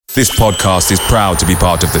This podcast is proud to be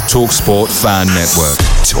part of the TalkSport Fan Network.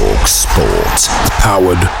 TalkSport.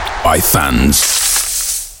 Powered by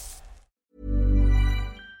fans.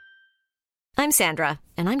 I'm Sandra,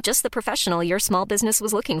 and I'm just the professional your small business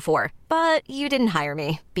was looking for. But you didn't hire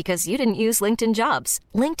me because you didn't use LinkedIn Jobs.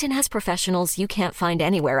 LinkedIn has professionals you can't find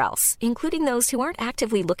anywhere else, including those who aren't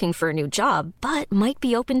actively looking for a new job, but might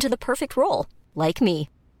be open to the perfect role, like me.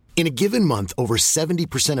 In a given month, over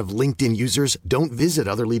 70% of LinkedIn users don't visit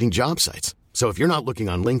other leading job sites. So if you're not looking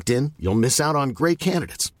on LinkedIn, you'll miss out on great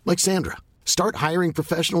candidates like Sandra. Start hiring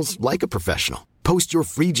professionals like a professional. Post your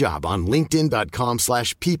free job on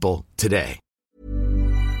linkedin.com/people today.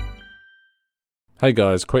 Hey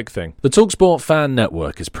guys, quick thing. The TalkSport Fan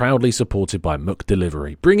Network is proudly supported by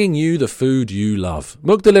McDelivery, bringing you the food you love.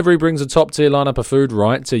 McDelivery brings a top-tier lineup of food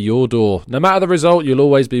right to your door. No matter the result, you'll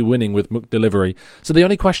always be winning with McDelivery. So the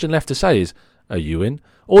only question left to say is, are you in?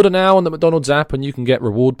 Order now on the McDonald's app and you can get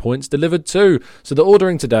reward points delivered too. So the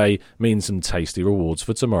ordering today means some tasty rewards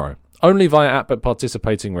for tomorrow. Only via app at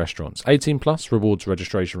participating restaurants. 18 plus, rewards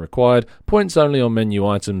registration required. Points only on menu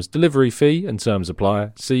items. Delivery fee and terms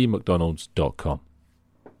apply. See mcdonalds.com.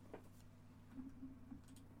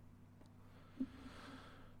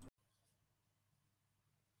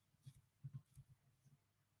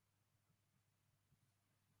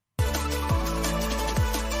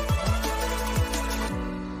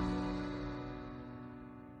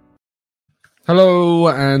 Hello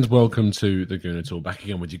and welcome to the Gooner Talk. Back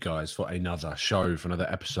again with you guys for another show, for another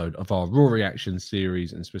episode of our Raw Reaction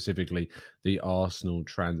series, and specifically the Arsenal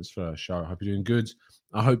transfer show. I hope you're doing good.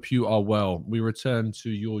 I hope you are well. We return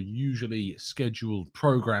to your usually scheduled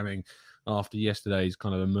programming after yesterday's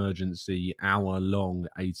kind of emergency hour-long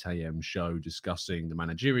 8 a.m. show discussing the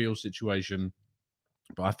managerial situation.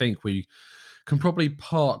 But I think we can probably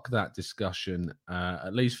park that discussion,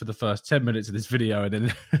 at least for the first 10 minutes of this video, and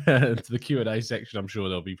then to the Q&A section, I'm sure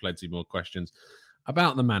there'll be plenty more questions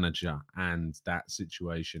about the manager and that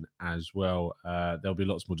situation as well. There'll be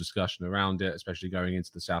lots more discussion around it, especially going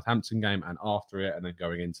into the Southampton game and after it, and then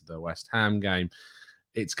going into the West Ham game.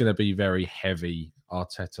 It's going to be very heavy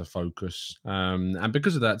Arteta focus. And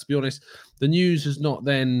because of that, to be honest, the news has not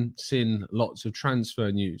then seen lots of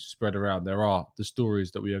transfer news spread around. There are the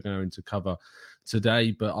stories that we are going to cover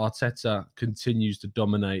today, but Arteta continues to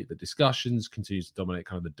dominate the discussions, continues to dominate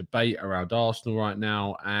kind of the debate around Arsenal right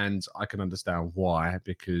now. And I can understand why,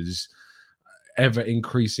 because ever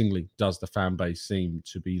increasingly does the fan base seem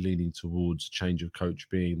to be leaning towards change of coach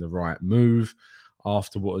being the right move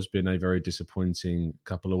after what has been a very disappointing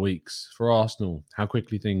couple of weeks for Arsenal. How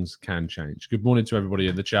quickly things can change. Good morning to everybody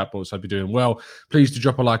in the chat box. Hope you're doing well. Please to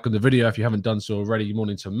drop a like on the video if you haven't done so already. Good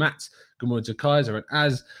morning to Matt. Good morning to Kaiser and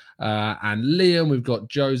Az and Liam. We've got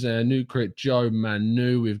Jose Nukrit, Joe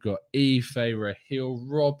Manu. We've got Ife Rahil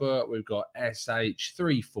Robert. We've got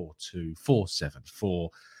SH342474.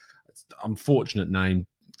 Unfortunate name.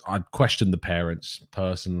 I'd question the parents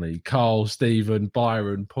personally. Carl, Stephen,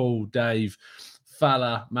 Byron, Paul, Dave,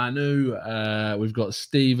 Fala, Manu, we've got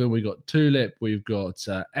Stephen, we've got Tulip, we've got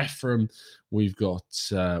Ephraim, we've got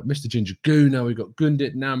Mr. Ginger Guna, we've got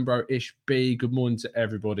Gundit, Nambro, Ish B. Good morning to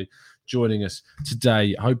everybody joining us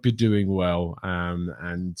today. I hope you're doing well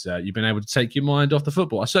and you've been able to take your mind off the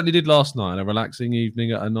football. I certainly did last night, a relaxing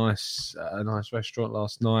evening at a nice restaurant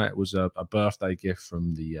last night. It was a birthday gift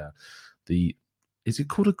from the is it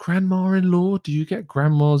called a grandma-in-law? Do you get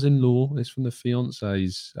grandmas-in-law? It's from the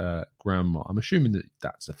fiance's grandma. I'm assuming that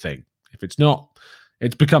that's a thing. If it's not,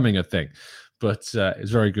 it's becoming a thing. But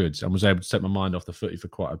it's very good and was able to take my mind off the footy for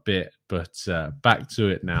quite a bit. But back to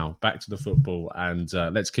it now, back to the football. And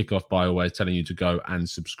let's kick off by always telling you to go and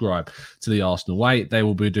subscribe to the Arsenal Way. They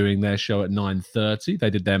will be doing their show at 9:30.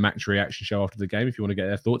 They did their match reaction show after the game. If you want to get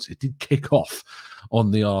their thoughts, it did kick off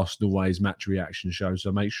on the Arsenal Way's match reaction show.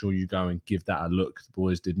 So make sure you go and give that a look. The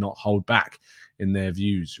boys did not hold back in their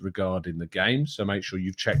views regarding the game. So make sure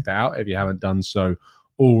you've checked that out if you haven't done so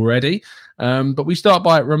already. But we start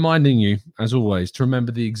by reminding you, as always, to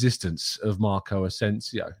remember the existence of Marco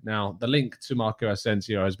Asensio. Now, the link to Marco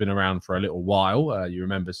Asensio has been around for a little while. You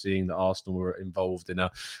remember seeing that Arsenal were involved in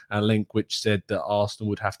a link which said that Arsenal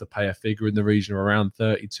would have to pay a figure in the region of around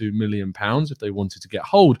 £32 million if they wanted to get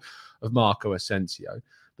hold of Marco Asensio.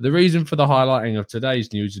 But the reason for the highlighting of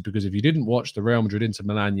today's news is because if you didn't watch the Real Madrid Inter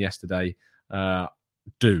Milan yesterday,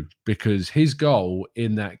 do, because his goal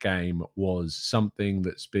in that game was something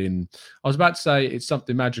that's been, I was about to say it's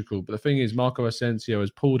something magical, but the thing is Marco Asensio has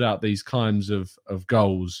pulled out these kinds of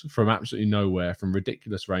goals from absolutely nowhere, from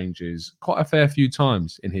ridiculous ranges, quite a fair few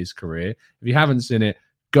times in his career. If you haven't seen it,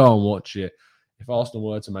 go and watch it. If Arsenal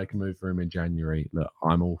were to make a move for him in January, look,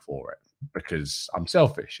 I'm all for it. because I'm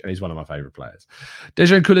selfish and he's one of my favourite players.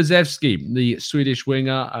 Dejan Kulusevski, the Swedish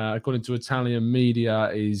winger, according to Italian media,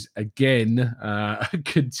 is again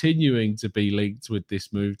continuing to be linked with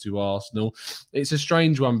this move to Arsenal. It's a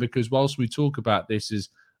strange one because whilst we talk about this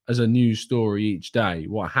as a news story each day,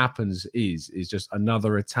 what happens is just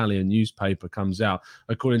another Italian newspaper comes out,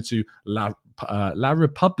 according to La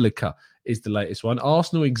Repubblica is the latest one.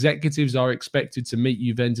 Arsenal executives are expected to meet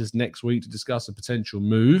Juventus next week to discuss a potential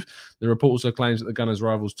move. The report also claims that the Gunners'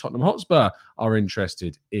 rivals Tottenham Hotspur are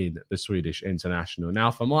interested in the Swedish international.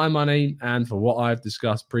 Now, for my money and for what I've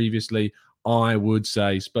discussed previously, I would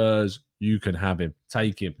say Spurs, you can have him.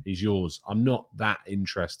 Take him. He's yours. I'm not that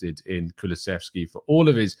interested in Kulusevski for all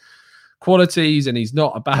of his qualities, and he's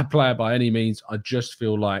not a bad player by any means. I just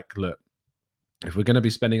feel like, look, if we're going to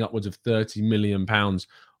be spending upwards of £30 million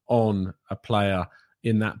on a player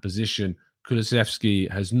in that position,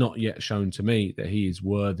 Kulusevski has not yet shown to me that he is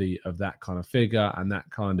worthy of that kind of figure and that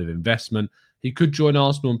kind of investment. He could join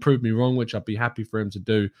Arsenal and prove me wrong, which I'd be happy for him to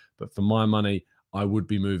do. But for my money, I would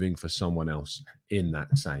be moving for someone else in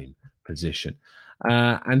that same position.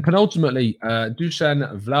 And penultimately,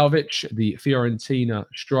 Dusan Vlahovic, the Fiorentina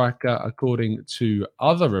striker, according to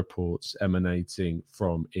other reports emanating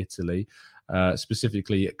from Italy,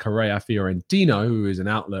 specifically Correa Fiorentino, who is an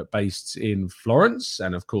outlet based in Florence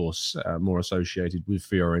and, of course, more associated with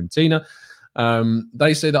Fiorentina.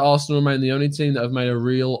 They say that Arsenal remain the only team that have made a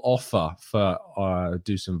real offer for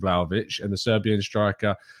Dusan Vlahovic, and the Serbian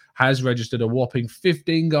striker has registered a whopping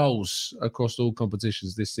 15 goals across all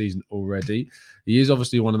competitions this season already. He is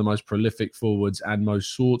obviously one of the most prolific forwards and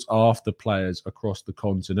most sought-after players across the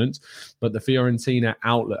continent. But the Fiorentina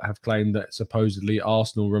outlet have claimed that supposedly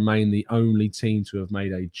Arsenal remain the only team to have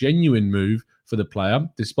made a genuine move for the player,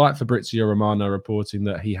 despite Fabrizio Romano reporting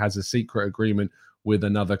that he has a secret agreement with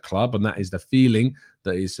another club, and that is the feeling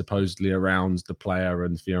that is supposedly around the player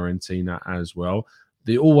and Fiorentina as well.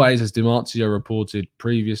 The always, as Di Marzio reported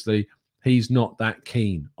previously, he's not that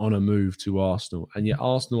keen on a move to Arsenal. And yet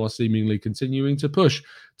Arsenal are seemingly continuing to push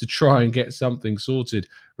to try and get something sorted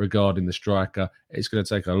regarding the striker. It's going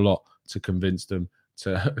to take a lot to convince them,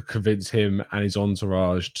 to convince him and his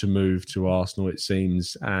entourage to move to Arsenal, it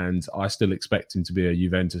seems. And I still expect him to be a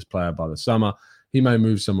Juventus player by the summer. He may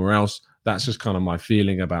move somewhere else. That's just kind of my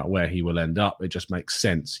feeling about where he will end up. It just makes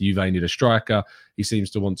sense. Juve need a striker. He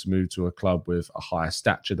seems to want to move to a club with a higher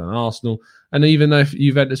stature than Arsenal. And even though if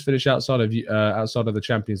Juventus finish outside of the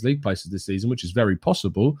Champions League places this season, which is very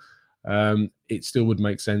possible, it still would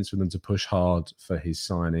make sense for them to push hard for his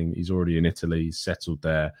signing. He's already in Italy, he's settled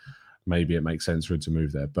there. Maybe it makes sense for him to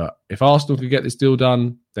move there. But if Arsenal could get this deal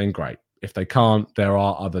done, then great. If they can't, there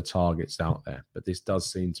are other targets out there. But this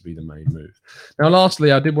does seem to be the main move. Now,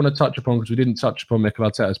 lastly, I did want to touch upon, because we didn't touch upon Mikel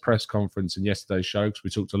Arteta's press conference in yesterday's show, because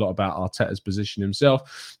we talked a lot about Arteta's position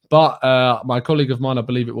himself. But my colleague of mine, I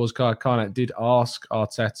believe it was Kaya Karnak, did ask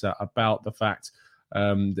Arteta about the fact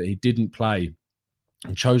that he didn't play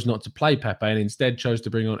and chose not to play Pepe and instead chose to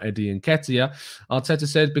bring on Eddie Nketiah. Arteta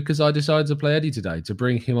said, because I decided to play Eddie today. To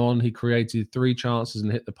bring him on, he created 3 chances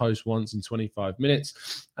and hit the post once in 25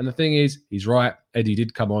 minutes. And the thing is, he's right. Eddie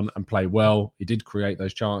did come on and play well. He did create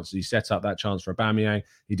those chances. He set up that chance for Aubameyang.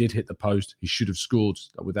 He did hit the post. He should have scored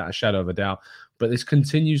without a shadow of a doubt. But this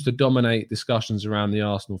continues to dominate discussions around the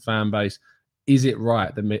Arsenal fan base. Is it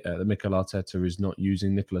right that Mikel Arteta is not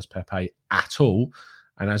using Nicolas Pepe at all?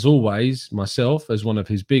 And as always, myself, as one of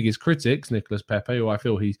his biggest critics, Nicolas Pepe, who I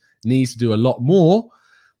feel he needs to do a lot more,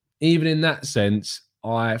 even in that sense,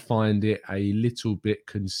 I find it a little bit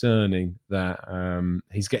concerning that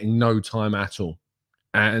he's getting no time at all.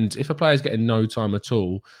 And if a player's getting no time at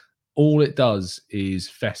all it does is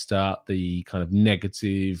fester the kind of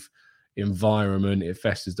negative environment. It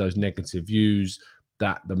festers those negative views,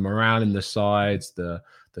 that the morale in the sides, the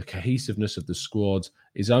cohesiveness of the squad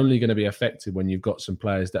is only going to be affected when you've got some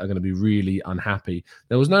players that are going to be really unhappy.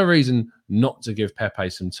 There was no reason not to give Pepe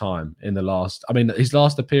some time in the last... I mean, his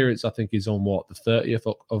last appearance, I think, is on the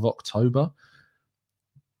 30th of October.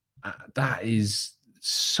 That is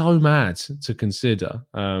so mad to consider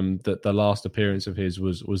that the last appearance of his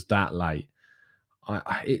was that late.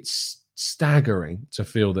 It's staggering to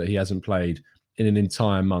feel that he hasn't played in an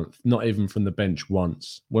entire month, not even from the bench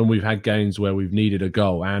once, when we've had games where we've needed a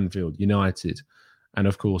goal, Anfield, United, and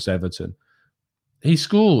of course Everton. He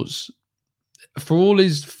scores. For all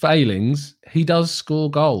his failings, he does score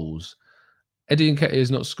goals. Eddie Nketiah has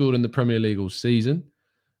not scored in the Premier League all season.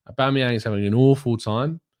 Aubameyang is having an awful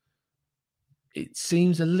time. It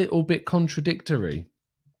seems a little bit contradictory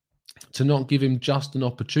to not give him just an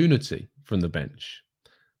opportunity from the bench.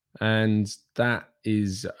 And that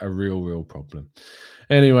is a real problem.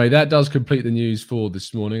 Anyway, that does complete the news for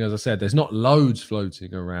this morning. As I said, there's not loads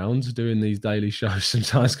floating around. Doing these daily shows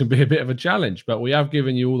sometimes can be a bit of a challenge, but we have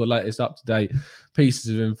given you all the latest up-to-date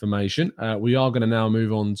pieces of information. We are going to now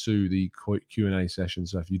move on to the Q&A session.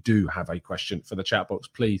 So if you do have a question for the chat box,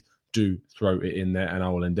 please do throw it in there, and I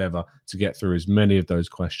will endeavour to get through as many of those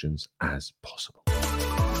questions as possible.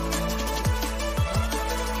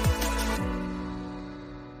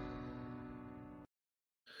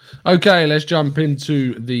 Okay, let's jump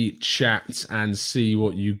into the chat and see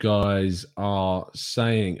what you guys are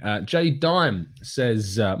saying. Jay Dime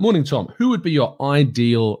says, morning, Tom. Who would be your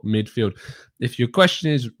ideal midfield? If your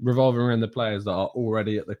question is revolving around the players that are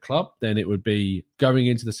already at the club, then it would be going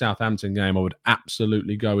into the Southampton game. I would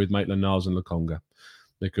absolutely go with Maitland-Niles and Lokonga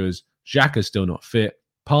because Xhaka's still not fit.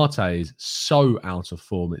 Partey is so out of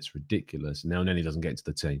form, it's ridiculous. Now Nenny doesn't get into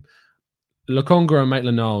the team. Lokonga and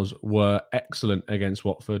Maitland-Niles were excellent against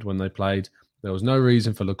Watford when they played. There was no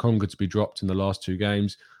reason for Lokonga to be dropped in the last two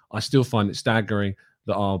games. I still find it staggering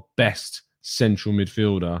that our best central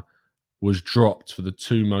midfielder was dropped for the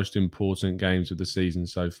two most important games of the season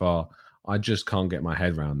so far. I just can't get my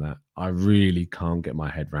head around that. I really can't get my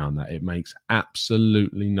head around that. It makes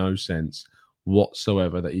absolutely no sense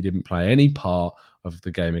whatsoever that he didn't play any part of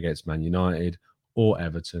the game against Man United or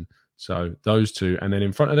Everton. So those two, and then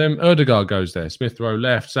in front of them, Ødegaard goes there. Smith Rowe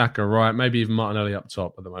left, Saka right, maybe even Martinelli up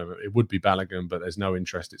top at the moment. It would be Balogun, but there's no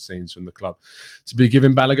interest, it seems, from the club to be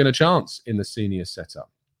giving Balogun a chance in the senior setup.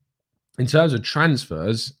 In terms of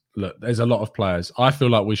transfers, look, there's a lot of players. I feel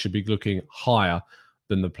like we should be looking higher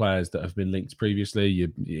than the players that have been linked previously. Your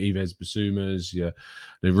Yves Bissoumas, your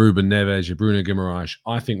Ruben Neves, your Bruno Guimaraes.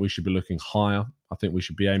 I think we should be looking higher. I think we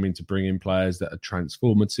should be aiming to bring in players that are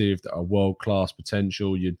transformative, that are world-class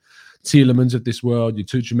potential. Your Tielemans of this world, your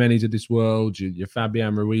Tchouaménis of this world, your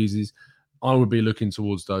Fabian Ruizes. I would be looking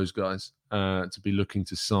towards those guys to be looking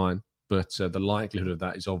to sign. But the likelihood of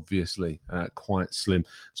that is obviously quite slim,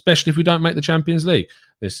 especially if we don't make the Champions League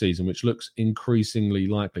this season, which looks increasingly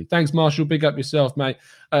likely. Thanks, Marshall. Big up yourself, mate.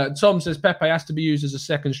 Tom says Pepe has to be used as a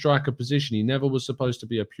second striker position. He never was supposed to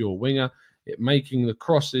be a pure winger. It making the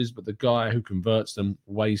crosses, but the guy who converts them,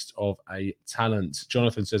 waste of a talent.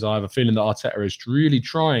 Jonathan says, I have a feeling that Arteta is really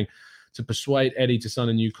trying to persuade Eddie to sign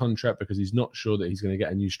a new contract because he's not sure that he's going to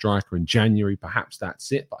get a new striker in January. Perhaps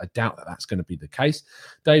that's it, but I doubt that that's going to be the case.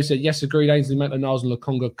 Dave said, yes, agreed. Ainsley Maitland-Niles and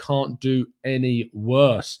Lokonga can't do any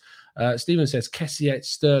worse. Stephen says, Kessié,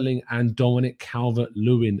 Sterling and Dominic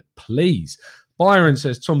Calvert-Lewin, please. Byron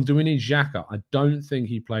says, Tom, do we need Xhaka? I don't think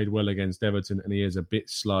he played well against Everton and he is a bit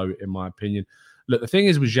slow, in my opinion. Look, the thing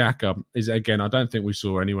is with Xhaka is, again, I don't think we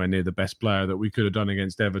saw anywhere near the best player that we could have done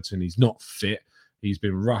against Everton. He's not fit. He's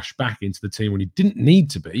been rushed back into the team when he didn't need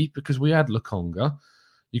to be because we had Lokonga.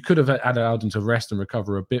 You could have allowed him to rest and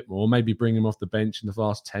recover a bit more, maybe bring him off the bench in the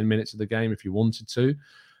last 10 minutes of the game if you wanted to.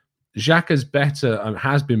 Xhaka's better,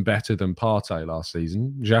 has been better than Partey last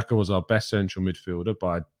season. Xhaka was our best central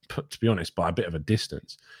midfielder to be honest, by a bit of a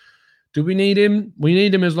distance. Do we need him? We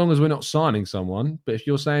need him as long as we're not signing someone. But if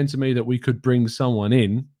you're saying to me that we could bring someone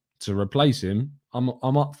in to replace him,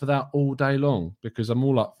 I'm up for that all day long because I'm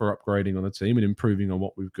all up for upgrading on the team and improving on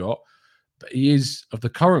what we've got. But he is, of the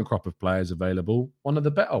current crop of players available, one of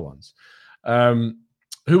the better ones.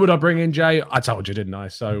 Who would I bring in, Jay? I told you, didn't I?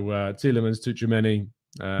 So Tielemans, Tchouaméni,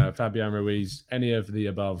 Fabian Ruiz, any of the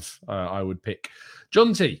above I would pick.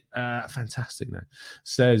 John T, fantastic name,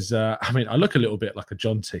 says, I look a little bit like a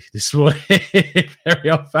John T this morning.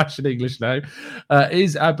 Very old-fashioned English name.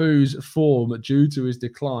 Is Abu's form due to his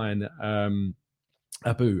decline?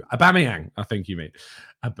 Aubameyang, I think you mean.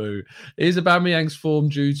 Abu. Is Aubameyang's form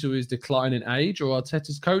due to his decline in age or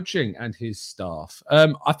Arteta's coaching and his staff?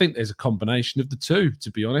 I think there's a combination of the two, to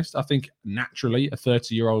be honest. I think naturally a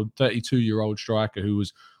 32-year-old striker who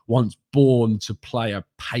was once born to play a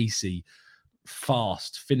pacey,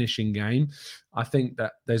 fast finishing game, I think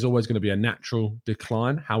that there's always going to be a natural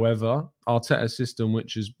decline. However, Arteta's system,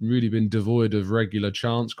 which has really been devoid of regular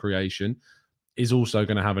chance creation, is also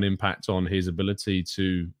going to have an impact on his ability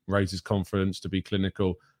to raise his confidence, to be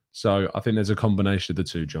clinical. So I think there's a combination of the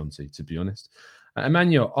two, John T, to be honest.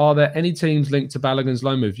 Emmanuel, are there any teams linked to Balogun's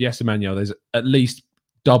loan move? Yes, Emmanuel, there's at least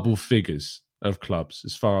double figures of clubs,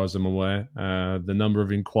 as far as I'm aware. The number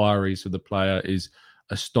of inquiries for the player is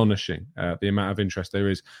astonishing, the amount of interest there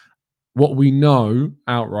is. What we know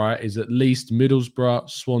outright is at least Middlesbrough,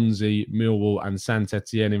 Swansea, Millwall and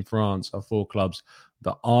Saint-Etienne in France are four clubs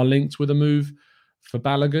that are linked with a move. for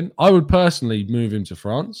Balogun. I would personally move him to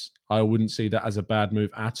France. I wouldn't see that as a bad move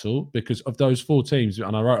at all because of those 4 teams,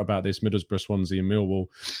 and I wrote about this, Middlesbrough, Swansea and Millwall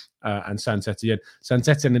and Saint-Etienne.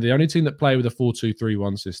 Saint-Etienne are the only team that play with a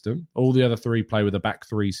 4-2-3-1 system. All the other 3 play with a back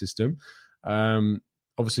 3 system.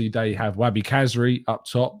 Obviously, they have Wabi Kazri up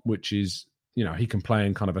top, which is, he can play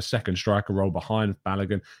in kind of a second striker role behind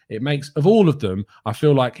Balogun. It makes, of all of them, I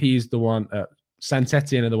feel like he's the one...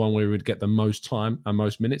 Saint-Etienne are the one where we would get the most time and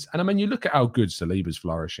most minutes. And I mean, you look at how good Saliba's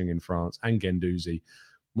flourishing in France and Guendouzi.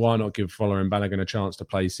 Why not give Fowler and Balogun a chance to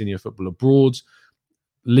play senior football abroad?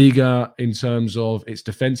 Liga, in terms of its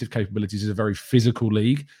defensive capabilities, is a very physical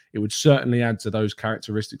league. It would certainly add to those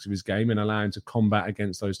characteristics of his game and allow him to combat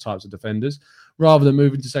against those types of defenders, rather than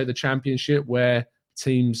moving to, say, the Championship, where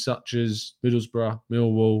teams such as Middlesbrough,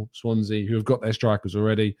 Millwall, Swansea, who have got their strikers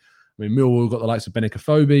already. I mean, Millwall got the likes of Benica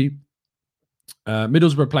Fobi.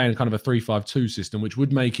 Middlesbrough playing kind of a 3-5-2 system, which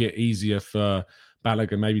would make it easier for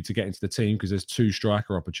Balogun maybe to get into the team because there's 2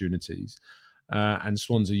 striker opportunities. And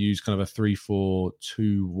Swansea use kind of a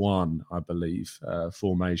 3-4-2-1, I believe,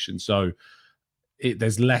 formation. So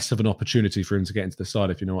there's less of an opportunity for him to get into the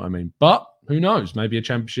side, if you know what I mean. But who knows? Maybe a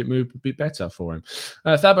Championship move would be better for him.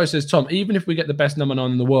 Thabo says, Tom, even if we get the best number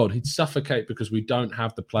 9 in the world, he'd suffocate because we don't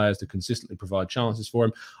have the players to consistently provide chances for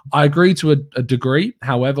him. I agree to a degree.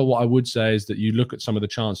 However, what I would say is that you look at some of the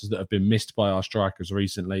chances that have been missed by our strikers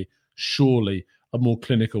recently, surely a more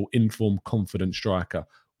clinical, informed, confident striker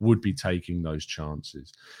would be taking those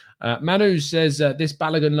chances. Manu says, this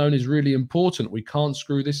Balogun loan is really important. We can't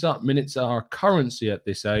screw this up. Minutes are our currency at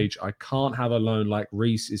this age. I can't have a loan like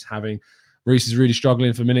Reece is having. Reece is really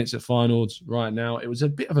struggling for minutes at Feyenoord right now. It was a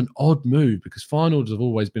bit of an odd move because Feyenoord have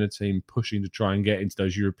always been a team pushing to try and get into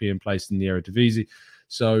those European places in the Eredivisie.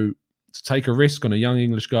 So to take a risk on a young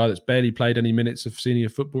English guy that's barely played any minutes of senior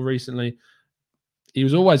football recently, he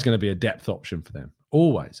was always going to be a depth option for them.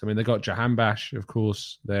 Always. I mean, they got Jahanbash, of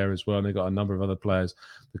course, there as well. And they got a number of other players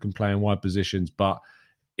that can play in wide positions. But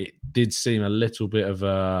it did seem a little bit of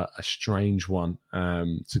a strange one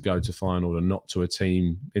to go to Feyenoord and not to a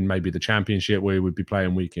team in maybe the Championship where he would be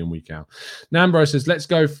playing week in, week out. Nambro says, let's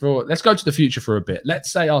go to the future for a bit.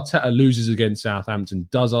 Let's say Arteta loses against Southampton.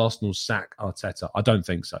 Does Arsenal sack Arteta? I don't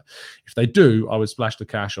think so. If they do, I would splash the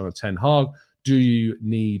cash on a Ten Hag. Do you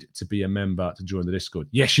need to be a member to join the Discord?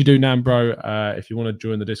 Yes, you do, Nambro. If you want to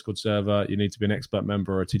join the Discord server, you need to be an expert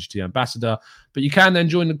member or a TGT ambassador. But you can then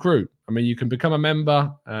join the crew. I mean, you can become a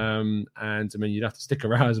member, and I mean, you'd have to stick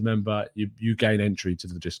around as a member. You gain entry to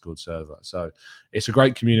the Discord server. So it's a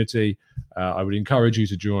great community. I would encourage you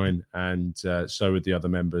to join, and so would the other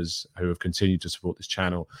members who have continued to support this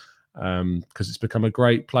channel, because it's become a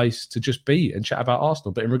great place to just be and chat about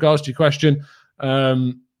Arsenal. But in regards to your question,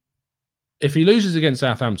 if he loses against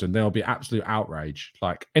Southampton, there will be absolute outrage.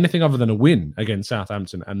 Like anything other than a win against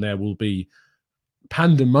Southampton, and there will be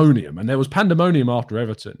pandemonium. And there was pandemonium after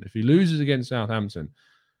Everton. If he loses against Southampton,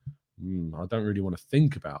 I don't really want to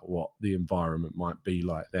think about what the environment might be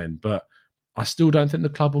like then. But I still don't think the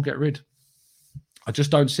club will get rid. I just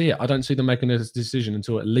don't see it. I don't see them making this decision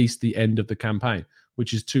until at least the end of the campaign,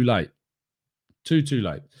 which is too late. Too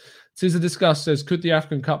late. Tis a Discuss says, could the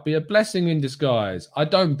African Cup be a blessing in disguise? I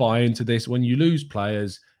don't buy into this. When you lose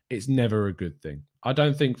players, it's never a good thing. I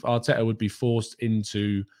don't think Arteta would be forced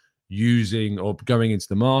into using or going into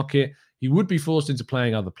the market. He would be forced into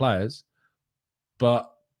playing other players, but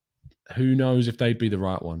who knows if they'd be the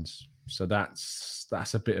right ones. So that's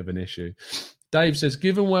a bit of an issue. Dave says,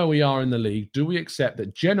 given where we are in the league, do we accept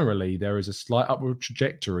that generally there is a slight upward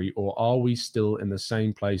trajectory, or are we still in the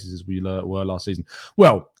same places as we were last season?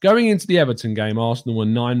 Well, going into the Everton game, Arsenal were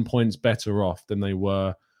 9 points better off than they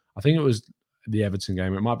were. I think it was the Everton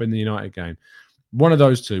game. It might have been the United game. One of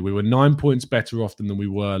those two. We were 9 points better off than we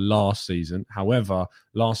were last season. However,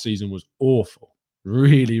 last season was awful.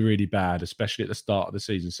 Really, really bad, especially at the start of the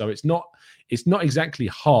season. So it's not exactly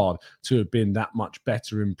hard to have been that much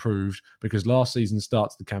better improved, because last season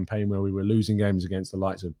starts the campaign where we were losing games against the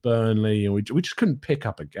likes of Burnley, and we just couldn't pick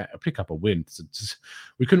up a win.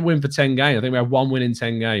 We couldn't win for 10 games. I think we had one win in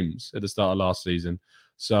 10 games at the start of last season.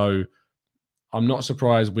 So I'm not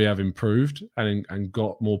surprised we have improved and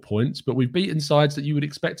got more points, but we've beaten sides that you would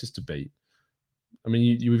expect us to beat. I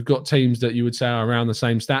mean, we've got teams that you would say are around the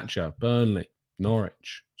same stature: Burnley,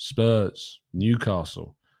 Norwich, Spurs,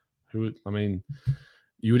 Newcastle. You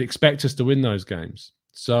would expect us to win those games.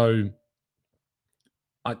 So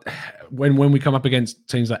when we come up against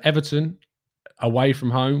teams like Everton away from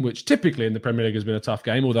home, which typically in the Premier League has been a tough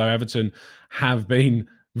game, although Everton have been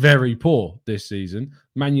very poor this season.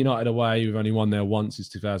 Man United away, we've only won there once since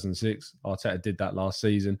 2006. Arteta did that last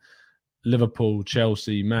season. Liverpool,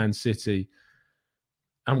 Chelsea, Man City.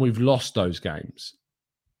 and we've lost those games,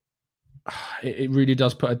 it really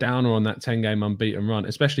does put a downer on that 10-game unbeaten run,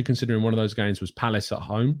 especially considering one of those games was Palace at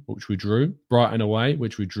home, which we drew, Brighton away,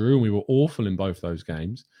 which we drew, and we were awful in both those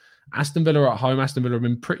games. Aston Villa at home, Aston Villa have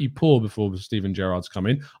been pretty poor before Steven Gerrard's come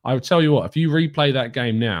in. I would tell you what, if you replay that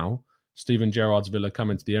game now, Steven Gerrard's Villa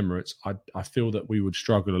come into the Emirates, I feel that we would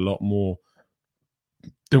struggle a lot more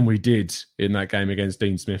than we did in that game against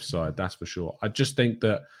Dean Smith's side, that's for sure. I just think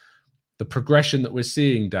that the progression that we're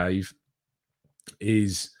seeing, Dave,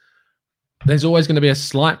 is there's always going to be a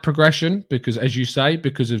slight progression because, as you say,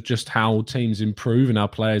 because of just how teams improve and our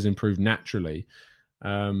players improve naturally.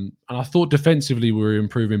 And I thought defensively we were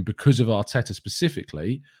improving because of Arteta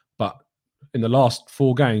specifically, but in the last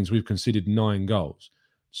 4 games, we've conceded 9 goals.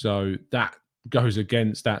 So that goes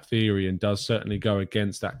against that theory and does certainly go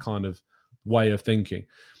against that kind of way of thinking.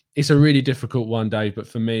 It's a really difficult one, Dave, but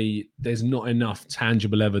for me, there's not enough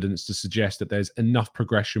tangible evidence to suggest that there's enough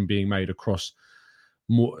progression being made across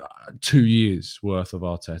 2 years worth of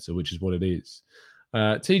Arteta, which is what it is.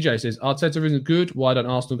 TJ says, Arteta isn't good. Why don't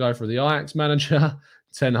Arsenal go for the Ajax manager?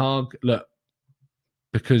 Ten Hag, look,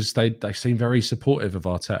 because they seem very supportive of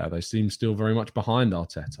Arteta. They seem still very much behind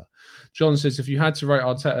Arteta. John says, if you had to rate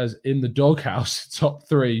Arteta's in the doghouse top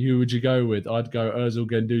 3, who would you go with? I'd go Ozil,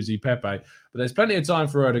 Guendouzi, Pepe. But there's plenty of time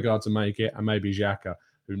for Odegaard to make it, and maybe Xhaka,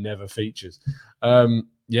 who never features.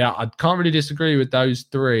 Yeah, I can't really disagree with those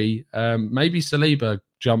 3. Maybe Saliba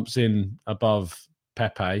jumps in above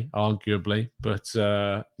Pepe, arguably. But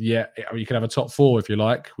yeah, you can have a top 4 if you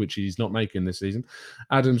like, which he's not making this season.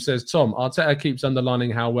 Adam says, Tom, Arteta keeps underlining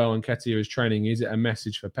how well Nketiah is training. Is it a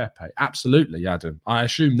message for Pepe? Absolutely, Adam. I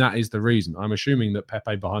assume that is the reason. I'm assuming that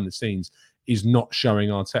Pepe behind the scenes is not showing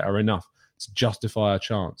Arteta enough to justify a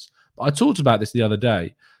chance. But I talked about this the other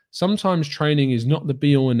day. Sometimes training is not the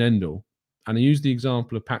be-all and end-all. And I use the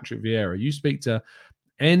example of Patrick Vieira. You speak to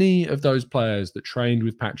any of those players that trained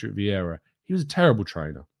with Patrick Vieira, he was a terrible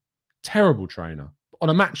trainer. Terrible trainer. On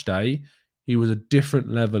a match day, he was a different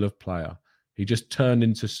level of player. He just turned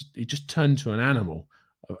into an animal,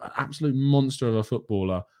 an absolute monster of a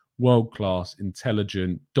footballer, world-class,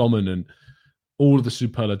 intelligent, dominant, all of the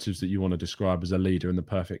superlatives that you want to describe as a leader and the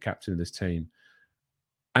perfect captain of this team.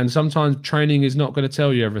 And sometimes training is not going to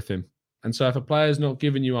tell you everything. And so if a player's not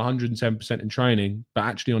giving you 110% in training, but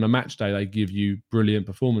actually on a match day, they give you brilliant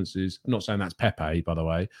performances. I'm not saying that's Pepe, by the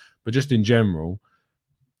way, but just in general,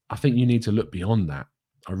 I think you need to look beyond that.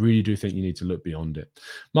 I really do think you need to look beyond it.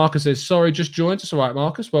 Marcus says, sorry, just joined us. All right,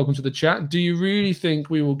 Marcus, welcome to the chat. Do you really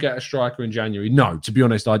think we will get a striker in January? No, to be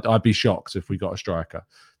honest, I'd be shocked if we got a striker.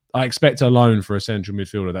 I expect a loan for a central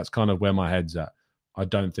midfielder. That's kind of where my head's at. I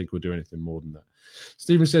don't think we'll do anything more than that.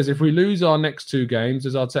 Stephen says, if we lose our next 2 games,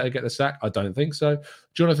 does Arteta get the sack? I don't think so.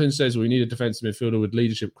 Jonathan says, we need a defensive midfielder with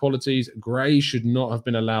leadership qualities. Gray should not have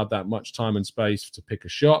been allowed that much time and space to pick a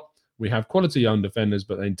shot. We have quality young defenders,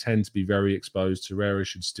 but they tend to be very exposed. Torreira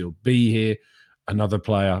should still be here. Another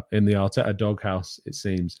player in the Arteta doghouse, it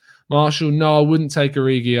seems. Marshall, no, I wouldn't take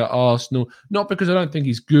Origi at Arsenal. Not because I don't think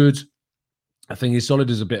he's good. I think he's solid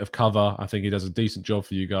as a bit of cover. I think he does a decent job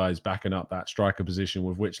for you guys backing up that striker position,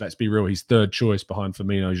 with which, let's be real, he's third choice behind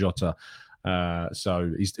Firmino, Jota.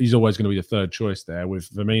 So he's always going to be the third choice there. With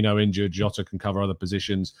Firmino injured, Jota can cover other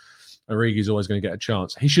positions. Origi's always going to get a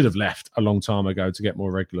chance. He should have left a long time ago to get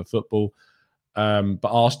more regular football. But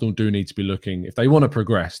Arsenal do need to be looking, if they want to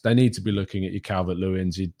progress, they need to be looking at your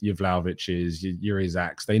Calvert-Lewins, your Vlahovic's, your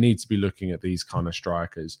Isaacs. They need to be looking at these kind of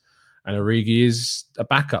strikers. And Origi is a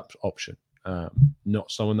backup option. Not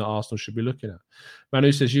someone that Arsenal should be looking at.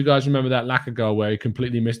 Manu says, you guys remember that Laka goal where he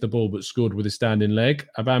completely missed the ball but scored with his standing leg?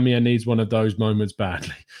 Aubameyang needs one of those moments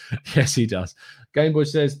badly. Yes, he does. Gameboy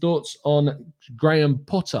says, thoughts on Graham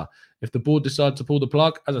Potter? If the board decide to pull the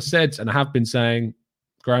plug, as I said, and I have been saying,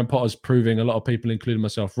 Graham Potter's proving a lot of people, including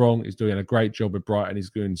myself, wrong. He's doing a great job with Brighton. He's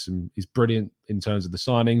brilliant in terms of the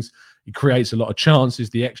signings. He creates a lot of chances.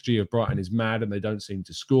 The XG of Brighton is mad and they don't seem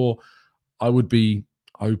to score. I would be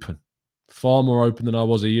open. Far more open than I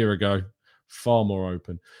was a year ago. Far more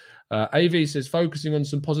open. AV says, focusing on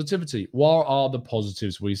some positivity. What are the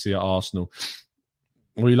positives we see at Arsenal?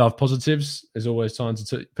 We love positives. There's always time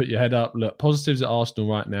to put your head up. Look, positives at Arsenal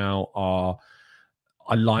right now are,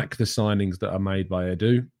 I like the signings that are made by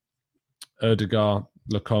Edu. Erdegaard,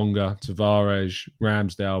 Lokonga, Tavares,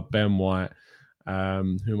 Ramsdale, Ben White. Who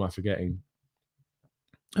am I forgetting?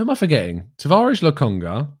 Tavares,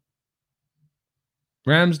 Lokonga,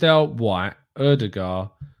 Ramsdale, White, Erdegaard,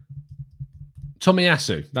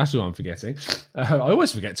 Tomiyasu. That's who I'm forgetting. I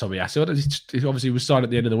always forget Tomiyasu. He obviously was signed at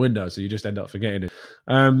the end of the window, so you just end up forgetting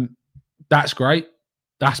it. That's great.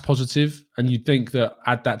 That's positive. And you'd think that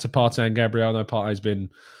add that to Partey and Gabriel. I know Partey's been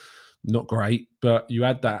not great, but you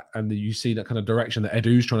add that and you see that kind of direction that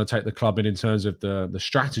Edu's trying to take the club in terms of the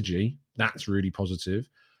strategy. That's really positive.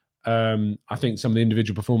 I think some of the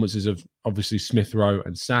individual performances of obviously Smith Rowe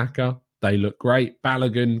and Saka, they look great.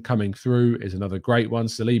 Balogun coming through is another great one.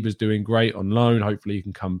 Saliba's doing great on loan. Hopefully he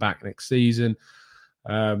can come back next season.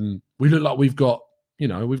 We look like we've got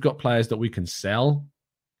players that we can sell.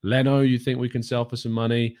 Leno, you think we can sell for some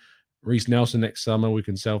money. Reece Nelson next summer, we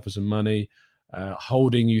can sell for some money.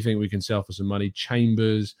 Holding, you think we can sell for some money.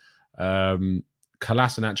 Chambers,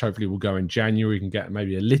 Kolasinac hopefully will go in January. We can get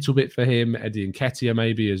maybe a little bit for him. Eddie Nketiah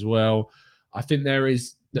maybe as well. I think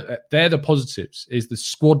they're the positives. Is the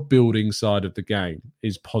squad building side of the game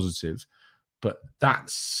is positive, but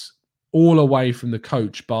that's all away from the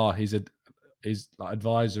coach bar his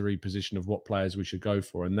advisory position of what players we should go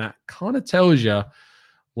for, and that kind of tells you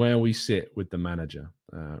where we sit with the manager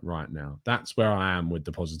right now. That's where I am with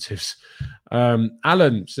the positives.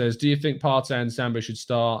 Alan says, do you think Partey and Samba should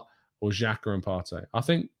start or Xhaka and Partey? I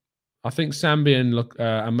think Sambi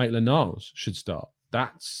and Maitland-Niles should start.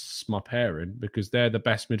 That's my pairing because they're the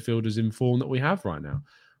best midfielders in form that we have right now.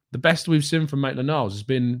 The best we've seen from Maitland-Niles has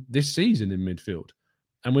been this season in midfield,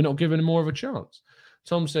 and we're not giving him more of a chance.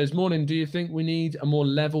 Tom says, morning, do you think we need a more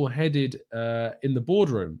level-headed in the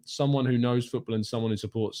boardroom? Someone who knows football and someone to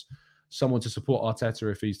support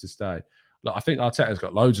Arteta if he's to stay. Look, I think Arteta's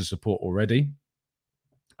got loads of support already.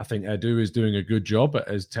 I think Edu is doing a good job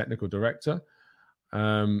as technical director.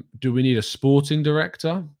 Do we need a sporting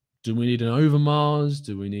director? Do we need an Overmars?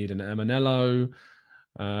 Do we need an Emanello?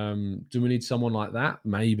 Do we need someone like that?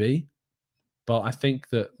 Maybe. But I think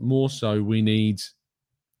that more so we need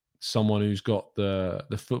someone who's got the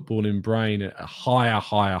footballing brain at a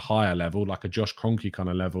higher level, like a Josh Kroenke kind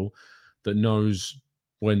of level, that knows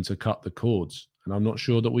when to cut the cords. And I'm not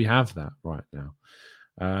sure that we have that right now.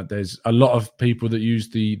 There's a lot of people that use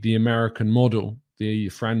the American model, the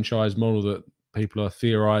franchise model that people are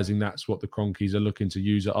theorizing that's what the Kroenkes are looking to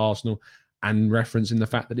use at Arsenal, and referencing the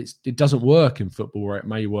fact that it doesn't work in football where it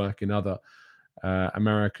may work in other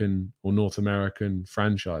American or North American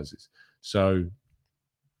franchises. So,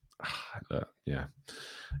 yeah,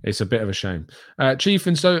 it's a bit of a shame. Chief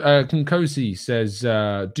and Konkosi says,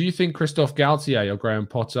 do you think Christophe Galtier or Graham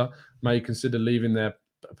Potter may consider leaving their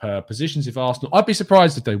positions if Arsenal? I'd be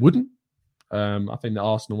surprised if they wouldn't. I think that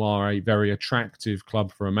Arsenal are a very attractive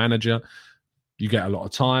club for a manager. You get a lot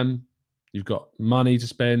of time. You've got money to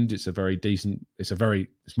spend. It's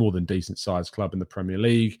more than decent sized club in the Premier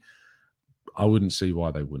League. I wouldn't see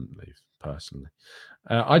why they wouldn't leave, personally.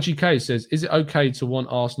 IGK says, is it okay to want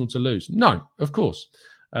Arsenal to lose? No, of course.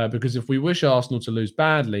 Because if we wish Arsenal to lose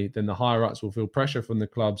badly, then the higher-ups will feel pressure from the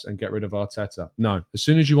clubs and get rid of Arteta. No, as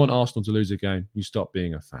soon as you want Arsenal to lose a game, you stop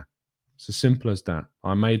being a fan. It's as simple as that.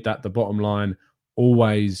 I made that the bottom line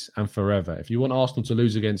always and forever. If you want Arsenal to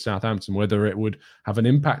lose against Southampton, whether it would have an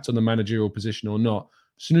impact on the managerial position or not,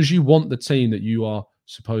 as soon as you want the team that you are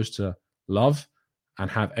supposed to love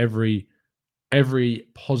and have every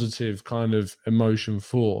positive kind of emotion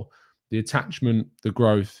for, the attachment, the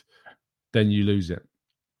growth, then you lose it.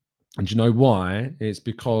 And do you know why? It's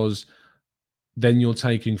because then you're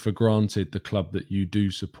taking for granted the club that you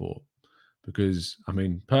do support. Because, I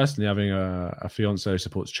mean, personally, having a fiance who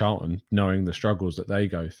supports Charlton, knowing the struggles that they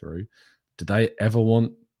go through, do they ever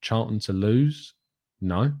want Charlton to lose?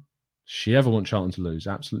 No. Does she ever want Charlton to lose?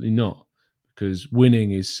 Absolutely not. Because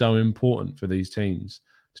winning is so important for these teams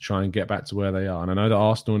to try and get back to where they are. And I know that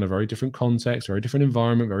Arsenal in a very different context, very different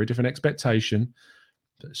environment, very different expectation.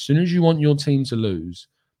 But as soon as you want your team to lose,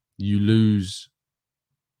 you lose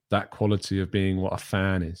that quality of being what a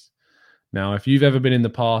fan is. Now, if you've ever been in the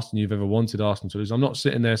past and you've ever wanted Arsenal to lose, I'm not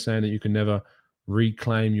sitting there saying that you can never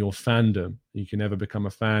reclaim your fandom. You can never become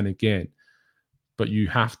a fan again. But you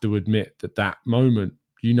have to admit that moment,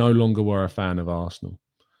 you no longer were a fan of Arsenal.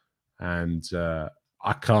 And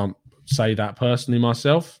I can't say that personally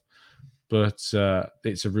myself, but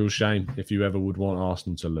it's a real shame if you ever would want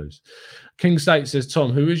Arsenal to lose. King State says,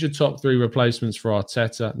 Tom, who is your top three replacements for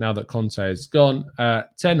Arteta now that Conte is gone?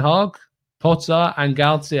 Ten Hag, Potter and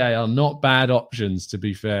Galtier are not bad options, to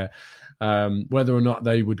be fair. Whether or not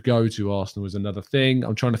they would go to Arsenal is another thing.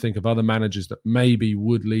 I'm trying to think of other managers that maybe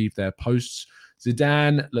would leave their posts.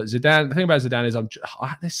 Zidane, the thing about Zidane is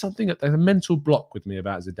there's a mental block with me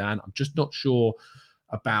about Zidane. I'm just not sure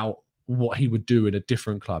about what he would do in a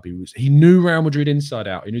different club. He knew Real Madrid inside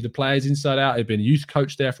out. He knew the players inside out. He'd been a youth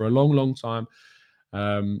coach there for a long, long time.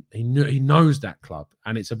 He knows that club,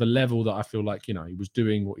 and it's of a level that I feel like, he was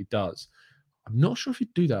doing what he does. I'm not sure if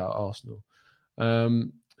he'd do that at Arsenal.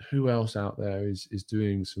 Who else out there is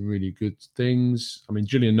doing some really good things? I mean,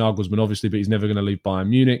 Julian Nagelsmann, obviously, but he's never going to leave Bayern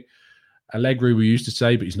Munich. Allegri, we used to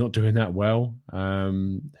say, but he's not doing that well.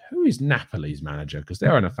 Who is Napoli's manager? Because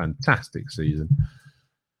they're in a fantastic season.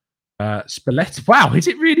 Spalletti. Wow, is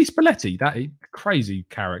it really Spalletti? That crazy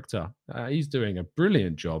character. He's doing a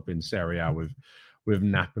brilliant job in Serie A with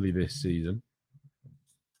Napoli this season.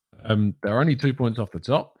 They're only 2 points off the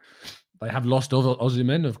top. They have lost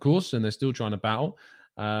Osimhen, of course, and they're still trying to battle.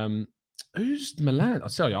 Who's Milan? I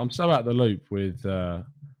tell you, I'm so out of the loop with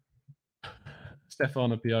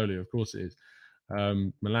Stefano Pioli. Of course it is.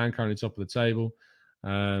 Milan currently top of the table.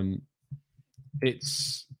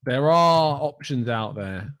 There are options out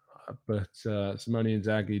there, but Simone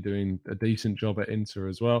Inzaghi doing a decent job at Inter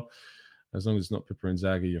as well. As long as it's not Pippa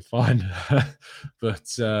Inzaghi, you're fine. But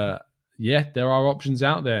yeah, there are options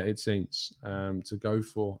out there, it seems, to go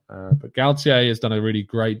for. But Galtier has done a really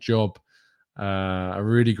great job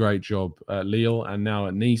at Lille and now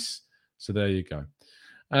at Nice. So there you go.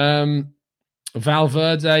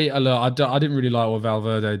 Valverde, look, I didn't really like what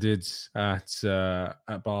Valverde did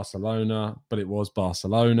at Barcelona, but it was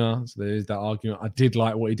Barcelona. So there is that argument. I did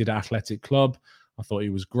like what he did at Athletic Club. I thought he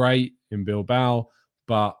was great in Bilbao,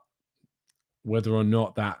 but whether or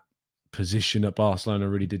not that position at Barcelona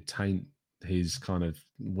really did taint his kind of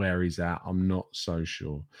where he's at, I'm not so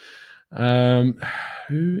sure.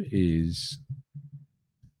 Who is?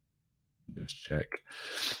 Let's check.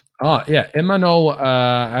 Yeah, Emmanuel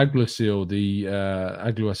Alguacil,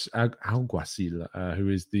 Alguacil, who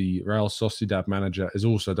is the Real Sociedad manager, has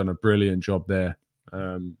also done a brilliant job there,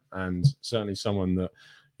 and certainly someone that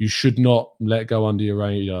you should not let go under your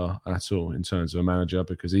radar at all in terms of a manager,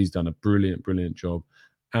 because he's done a brilliant job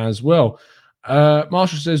as well.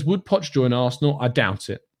 Marshall says, would Poch join Arsenal? I doubt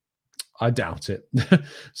it.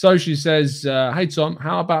 So she says, hey, Tom,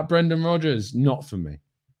 how about Brendan Rodgers? Not for me.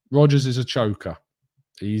 Rodgers is a choker.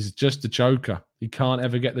 He's just a choker. He can't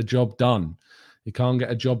ever get the job done. He can't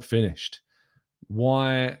get a job finished.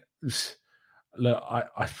 Why? Look,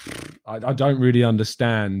 I don't really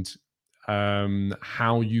understand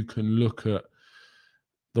how you can look at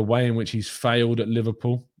the way in which he's failed at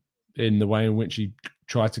Liverpool, in the way in which he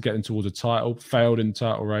tried to get them towards a title, failed in the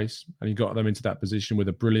title race, and he got them into that position with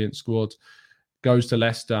a brilliant squad, goes to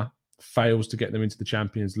Leicester, fails to get them into the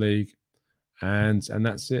Champions League, and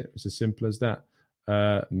that's it. It's as simple as that.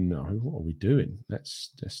 No, what are we doing?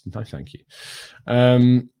 Let's just no, thank you.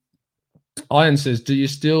 Iron says, do you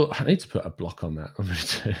still... I need to put a block on that.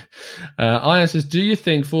 Iron says, do you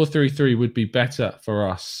think 4-3-3 would be better for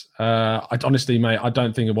us? I honestly, mate, I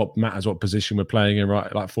don't think what matters what position we're playing in,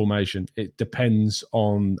 right? Like formation. It depends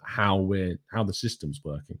on how the system's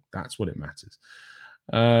working. That's what it matters.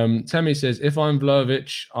 Temi says, if I'm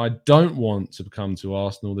Vlahovic, I don't want to come to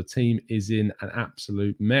Arsenal. The team is in an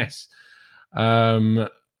absolute mess.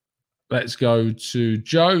 Let's go to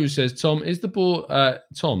Joe, who says, Tom, is the ball...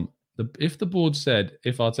 Tom... If the board said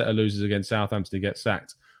if Arteta loses against Southampton, he gets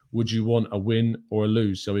sacked, would you want a win or a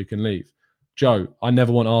lose so he can leave? Joe, I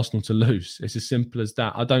never want Arsenal to lose. It's as simple as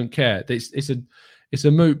that. I don't care. It's a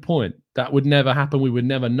moot point. That would never happen. We would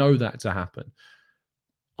never know that to happen.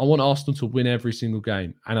 I want Arsenal to win every single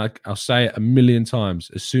game. And I'll say it a million times.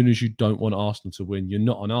 As soon as you don't want Arsenal to win, you're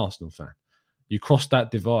not an Arsenal fan. You cross that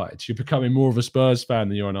divide. You're becoming more of a Spurs fan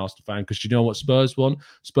than you're an Arsenal fan, because you know what Spurs want?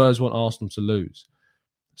 Spurs want Arsenal to lose.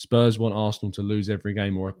 Spurs want Arsenal to lose every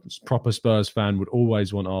game, or a proper Spurs fan would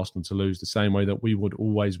always want Arsenal to lose, the same way that we would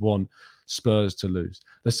always want Spurs to lose.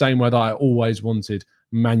 The same way that I always wanted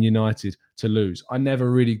Man United to lose. I never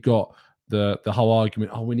really got the whole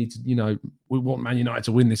argument, we need to, we want Man United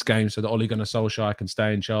to win this game so that Ole Gunnar Solskjaer can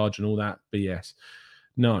stay in charge and all that BS.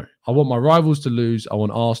 No, I want my rivals to lose. I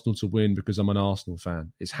want Arsenal to win because I'm an Arsenal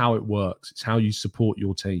fan. It's how it works. It's how you support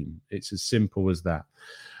your team. It's as simple as that.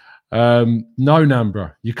 No,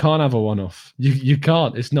 Nambra, you can't have a one-off. You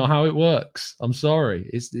can't. It's not how it works. I'm sorry.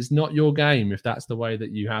 It's not your game if that's the way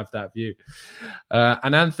that you have that view.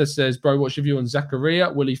 Anantha says, bro, what's your view on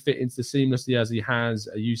Zakaria? Will he fit into seamlessly as he has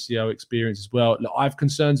a UCL experience as well? Look, I have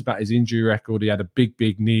concerns about his injury record. He had a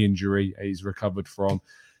big knee injury he's recovered from.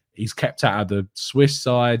 He's kept out of the Swiss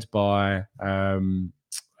side by Granit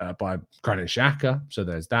Xhaka. So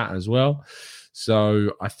there's that as well.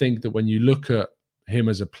 So I think that when you look at him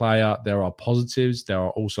as a player, there are positives, there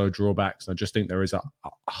are also drawbacks. I just think there is a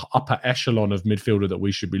upper echelon of midfielder that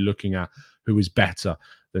we should be looking at who is better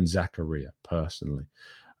than Zakaria, personally.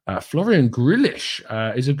 Florian Grilic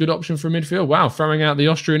is a good option for midfield. Wow, throwing out the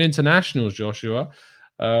Austrian internationals, Joshua.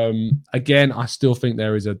 Again, I still think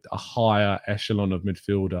there is a higher echelon of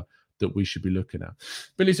midfielder that we should be looking at.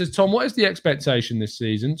 Billy says, Tom, what is the expectation this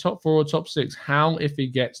season? Top 4 or top 6? How if he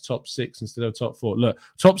gets top 6 instead of top 4? Look,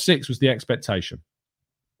 top 6 was the expectation.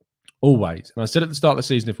 Always. And I said at the start of the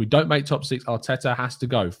season, if we don't make top 6, Arteta has to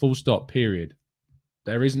go. Full stop, period.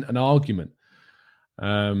 There isn't an argument.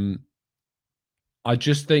 I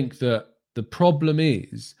just think that the problem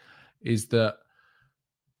is that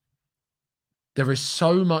there is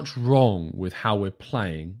so much wrong with how we're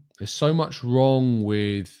playing. There's so much wrong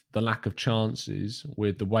with the lack of chances,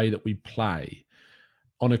 with the way that we play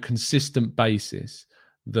on a consistent basis,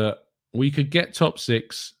 that we could get top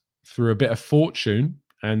 6 through a bit of fortune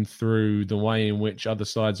and through the way in which other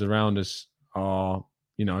sides around us are,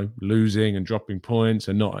 losing and dropping points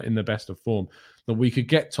and not in the best of form, that we could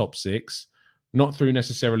get top 6, not through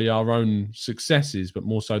necessarily our own successes, but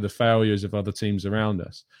more so the failures of other teams around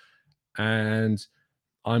us. And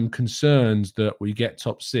I'm concerned that we get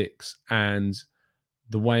top 6 and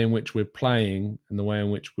the way in which we're playing and the way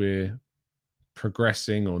in which we're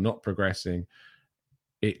progressing or not progressing,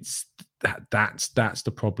 that's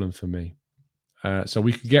the problem for me. So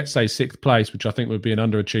we could get, say, 6th place, which I think would be an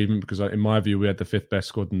underachievement because in my view, we had the 5th best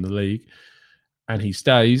squad in the league, and he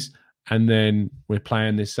stays. And then we're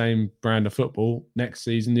playing this same brand of football next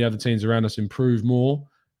season. The other teams around us improve more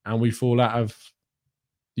and we fall out of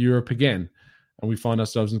Europe again. And we find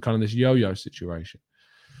ourselves in kind of this yo-yo situation.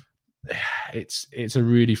 It's a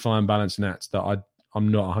really fine balancing act that I'm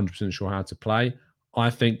not 100% sure how to play. I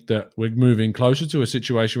think that we're moving closer to a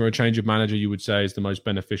situation where a change of manager, you would say, is the most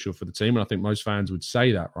beneficial for the team. And I think most fans would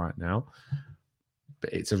say that right now.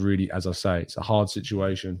 But it's a really, as I say, it's a hard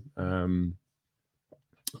situation.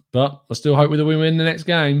 But I still hope that we win the next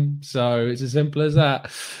game. So it's as simple as that.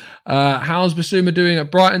 How's Basuma doing at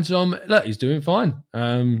Brighton, Tom? Look, he's doing fine.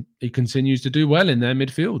 He continues to do well in their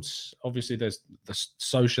midfields. Obviously, there's the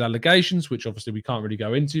social allegations, which obviously we can't really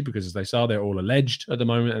go into because, as they say, they're all alleged at the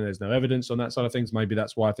moment and there's no evidence on that side of things. Maybe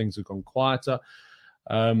that's why things have gone quieter.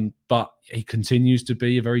 But he continues to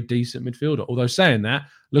be a very decent midfielder. Although saying that,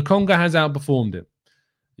 Lokonga has outperformed him.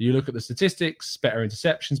 You look at the statistics, better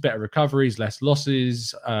interceptions, better recoveries, less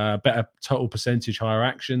losses, better total percentage, higher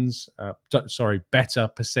actions. Better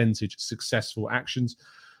percentage successful actions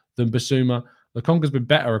than Basuma. Lokonga's been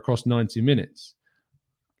better across 90 minutes,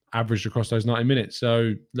 averaged across those 90 minutes.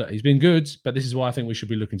 So, look, he's been good, but this is why I think we should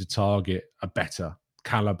be looking to target a better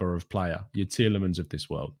caliber of player, your Tielemans of this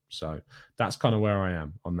world. So that's kind of where I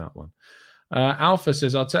am on that one. Alpha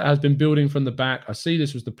says, Arteta has been building from the back. I see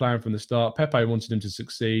this was the plan from the start. Pepe wanted him to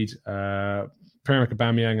succeed. Pierre-Emerick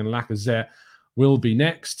Aubameyang and Lacazette will be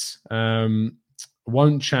next.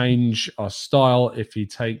 Won't change our style if he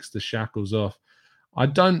takes the shackles off. I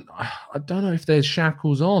don't know if there's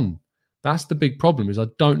shackles on. That's the big problem, is I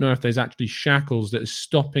don't know if there's actually shackles that are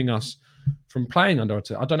stopping us from playing under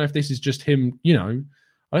Arteta. I don't know if this is just him, I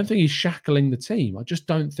don't think he's shackling the team. I just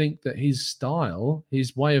don't think that his style,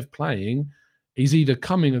 his way of playing, is either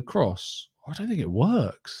coming across, or I don't think it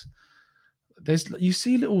works. You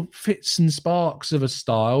see little fits and sparks of a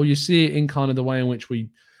style. You see it in kind of the way in which we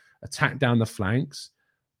attack down the flanks,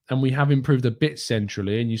 and we have improved a bit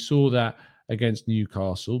centrally, and you saw that against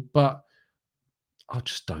Newcastle. But I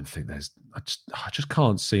just don't think I just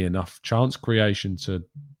can't see enough chance creation to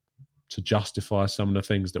justify some of the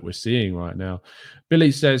things that we're seeing right now.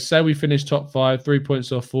 Billy says, say we finish top 5, 3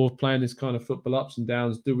 points off 4th, playing this kind of football ups and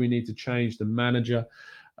downs. Do we need to change the manager?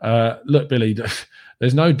 Look, Billy,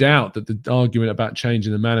 there's no doubt that the argument about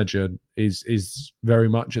changing the manager is very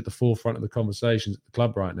much at the forefront of the conversations at the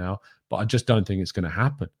club right now, but I just don't think it's going to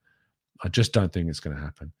happen.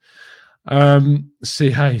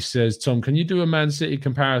 CA says, Tom, can you do a Man City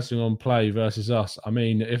comparison on play versus us? I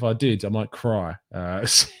mean, if I did, I might cry. I'm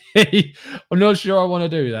not sure I want to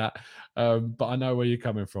do that, but I know where you're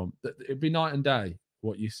coming from. It'd be night and day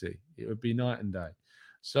what you see. It would be night and day.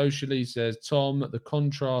 Socially says, Tom, the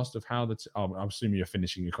contrast of how I'm assuming you're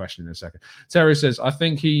finishing your question in a second. Terry says, I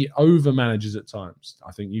think he over-manages at times.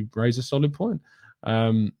 I think you raise a solid point.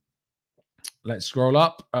 Let's scroll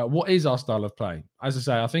up. What is our style of play? As I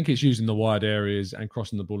say, I think it's using the wide areas and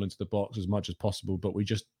crossing the ball into the box as much as possible, but we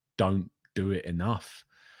just don't do it enough.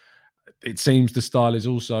 It seems the style is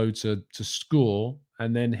also to score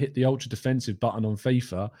and then hit the ultra defensive button on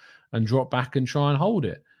FIFA and drop back and try and hold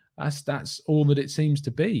it. That's all that it seems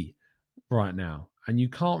to be right now. And you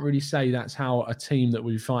can't really say that's how a team that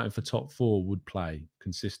would be fighting for top 4 would play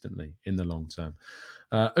consistently in the long term.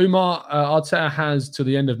 Umar, Arteta has to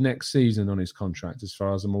the end of next season on his contract, as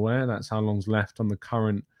far as I'm aware. That's how long's left on the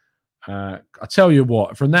current. I tell you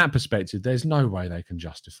what, from that perspective, there's no way they can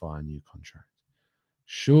justify a new contract.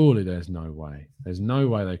 Surely there's no way. There's no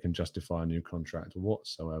way they can justify a new contract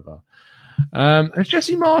whatsoever. Has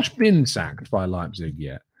Jesse Marsch been sacked by Leipzig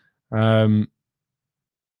yet?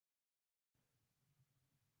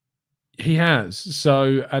 He has.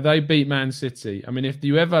 So they beat Man City. I mean, if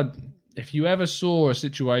you ever saw a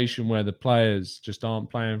situation where the players just aren't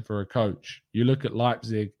playing for a coach, you look at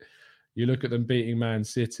Leipzig, you look at them beating Man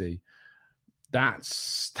City. That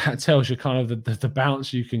tells you kind of the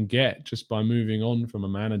bounce you can get just by moving on from a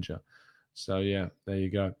manager. So, yeah, there you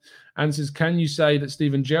go. And says, can you say that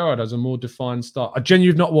Steven Gerrard has a more defined style? I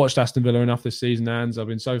genuinely have not watched Aston Villa enough this season, Ans. I've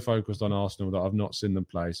been so focused on Arsenal that I've not seen them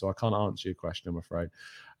play, so I can't answer your question, I'm afraid.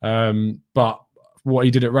 But what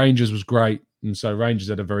he did at Rangers was great. And so Rangers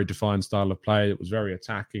had a very defined style of play. It was very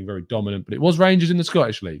attacking, very dominant, but it was Rangers in the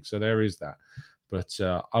Scottish League. So there is that. But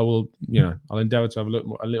I'll endeavour to have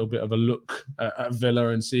a little bit of a look at Villa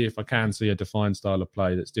and see if I can see a defined style of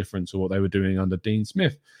play that's different to what they were doing under Dean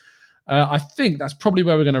Smith. I think that's probably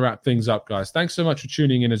where we're going to wrap things up, guys. Thanks so much for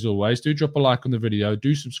tuning in as always. Do drop a like on the video.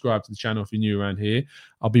 Do subscribe to the channel if you're new around here.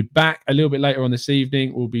 I'll be back a little bit later on this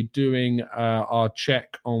evening. We'll be doing our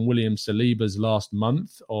check on William Saliba's last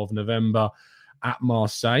month of November at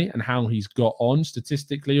Marseille and how he's got on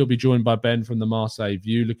statistically. He'll be joined by Ben from the Marseille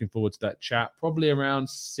View. Looking forward to that chat. Probably around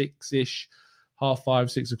 6-ish, 5:30,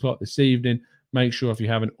 6 o'clock this evening. Make sure if you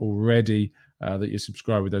haven't already that you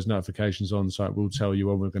subscribe with those notifications on, so it will tell you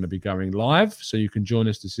when we're going to be going live, so you can join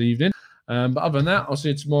us this evening. But other than that, I'll see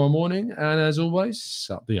you tomorrow morning. And as always,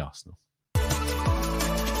 up the Arsenal.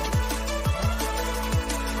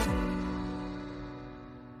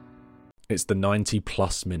 It's the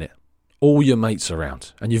 90-plus minute. All your mates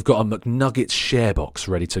around, and you've got a McNuggets share box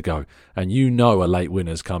ready to go, and you know a late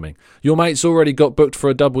winner's coming. Your mate's already got booked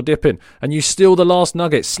for a double dipping, and you steal the last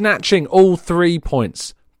nugget, snatching all 3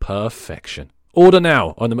 points. Perfection. Order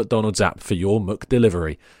now on the McDonald's app for your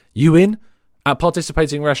McDelivery. You in? At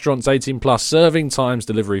participating restaurants 18 plus, serving times,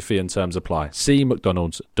 delivery fee and terms apply. See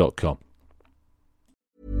mcdonalds.com.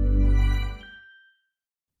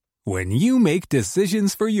 When you make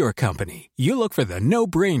decisions for your company, you look for the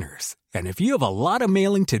no-brainers. And if you have a lot of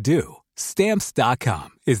mailing to do, Stamps.com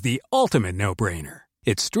is the ultimate no-brainer.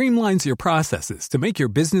 It streamlines your processes to make your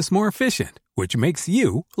business more efficient, which makes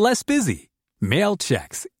you less busy. Mail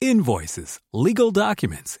checks, invoices, legal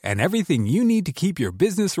documents, and everything you need to keep your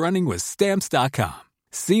business running with Stamps.com.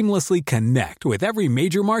 Seamlessly connect with every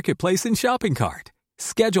major marketplace and shopping cart.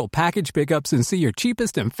 Schedule package pickups and see your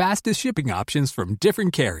cheapest and fastest shipping options from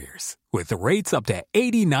different carriers. With rates up to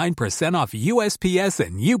 89% off USPS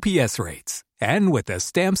and UPS rates. And with the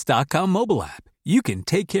Stamps.com mobile app, you can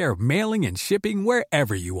take care of mailing and shipping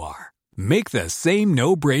wherever you are. Make the same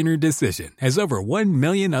no-brainer decision as over 1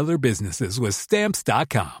 million other businesses with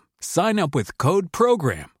Stamps.com. Sign up with code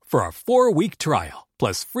PROGRAM for a 4-week trial,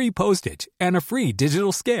 plus free postage and a free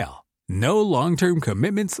digital scale. No long-term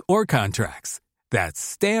commitments or contracts. That's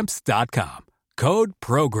Stamps.com. Code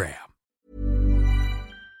PROGRAM.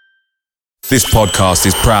 This podcast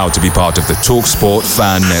is proud to be part of the TalkSport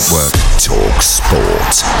Fan Network.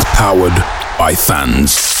 TalkSport. Powered by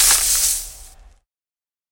fans.